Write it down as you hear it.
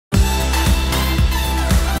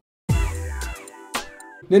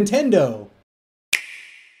Nintendo.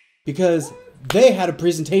 Because they had a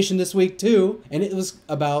presentation this week too, and it was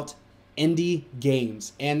about indie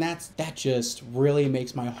games. And that just really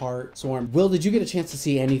makes my heart soar. Will, did you get a chance to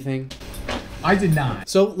see anything? I did not.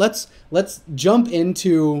 So let's jump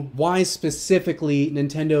into why specifically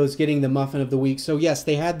Nintendo is getting the Muffin of the Week. So yes,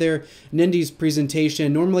 they had their Nindies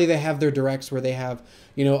presentation. Normally they have their directs where they have,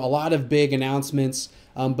 you know, a lot of big announcements.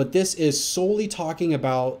 But this is solely talking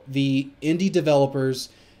about the indie developers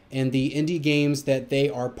and the indie games that they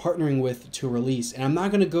are partnering with to release. And I'm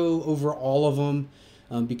not going to go over all of them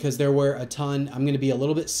because there were a ton. I'm going to be a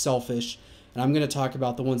little bit selfish. And I'm going to talk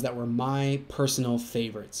about the ones that were my personal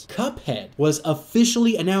favorites. Cuphead was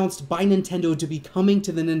officially announced by Nintendo to be coming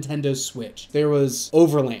to the Nintendo Switch. There was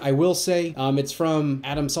Overland. I will say it's from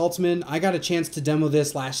Adam Saltzman. I got a chance to demo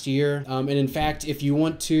this last year. And in fact, if you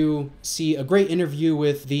want to see a great interview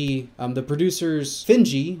with the producers,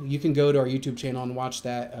 Finji, you can go to our YouTube channel and watch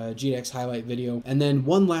that GDX highlight video. And then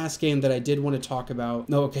one last game that I did want to talk about.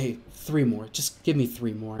 No, okay, 3 more. Just give me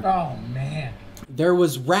 3 more. Oh, man. There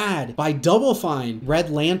was Rad by Double Fine. Red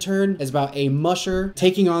Lantern is about a musher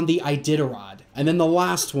taking on the Iditarod. And then the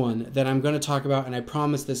last one that I'm going to talk about, and I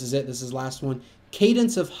promise this is it, this is the last one,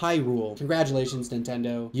 Cadence of Hyrule. Congratulations,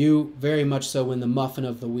 Nintendo. You very much so win the Muffin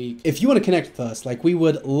of the Week. If you want to connect with us, like we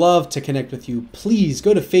would love to connect with you, please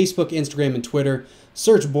go to Facebook, Instagram, and Twitter.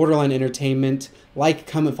 Search Borderline Entertainment. Like,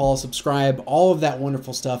 comment, follow, subscribe, all of that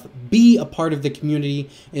wonderful stuff. Be a part of the community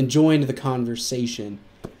and join the conversation.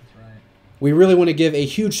 We really want to give a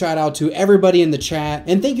huge shout out to everybody in the chat.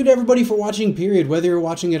 And thank you to everybody for watching, period. Whether you're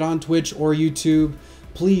watching it on Twitch or YouTube,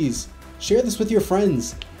 please share this with your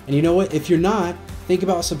friends. And you know what? If you're not, think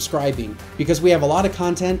about subscribing because we have a lot of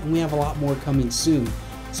content and we have a lot more coming soon.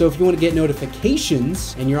 So if you want to get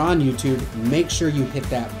notifications and you're on YouTube, make sure you hit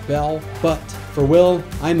that bell. But for Will,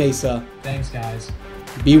 I'm Asa. Thanks, guys.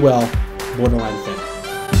 Be well, Borderline fan.